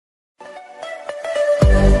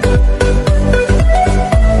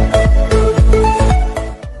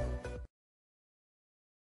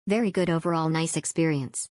Very good overall, nice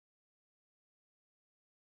experience.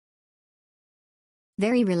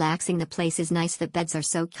 Very relaxing, the place is nice, the beds are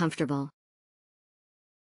so comfortable.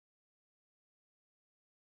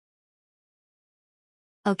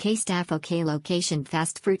 Okay staff, okay location,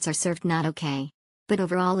 fast fruits are served, not okay. But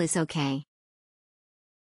overall is okay.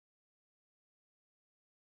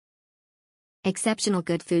 Exceptional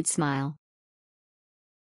good food, smile.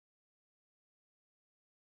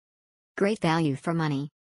 Great value for money.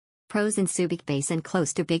 Pros in Subic Basin,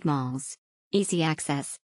 close to big malls. Easy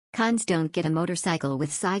access. Cons: don't get a motorcycle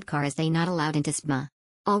with sidecar as they not allowed into SMA.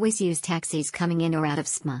 Always use taxis coming in or out of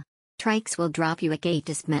SMA. Trikes will drop you at gate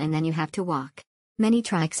to SMA and then you have to walk. Many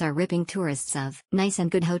trikes are ripping tourists of. Nice and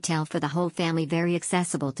good hotel for the whole family, very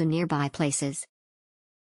accessible to nearby places.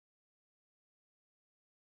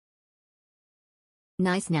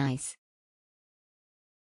 Nice.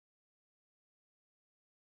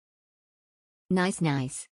 Nice,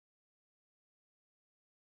 nice.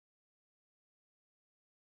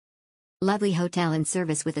 Lovely hotel and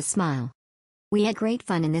service with a smile. We had great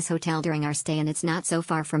fun in this hotel during our stay, and it's not so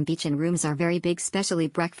far from beach, and rooms are very big, especially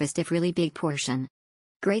breakfast if really big portion.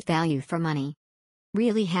 Great value for money.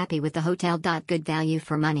 Really happy with the hotel. Good value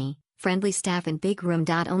for money, friendly staff and big room.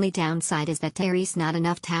 Only downside is that there is not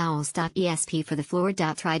enough towels. ESP for the floor.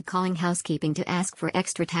 Tried calling housekeeping to ask for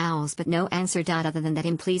extra towels but no answer. Other than that,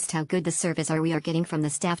 I'm pleased how good the service we are getting from the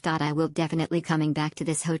staff. I will definitely coming back to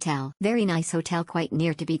this hotel. Very nice hotel, quite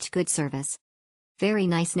near to beach, good service. Very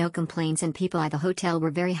nice, no complaints, and people at the hotel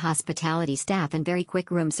were very hospitality staff and very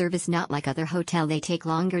quick room service, not like other hotel they take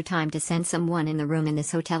longer time to send someone in the room. In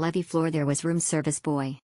this hotel every floor there was room service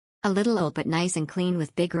boy. A little old but nice and clean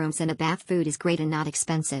with big rooms and a bath. Food is great and not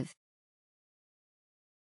expensive.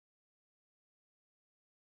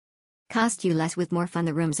 Cost you less with more fun.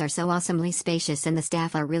 The rooms are so awesomely spacious and the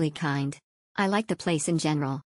staff are really kind. I like the place in general.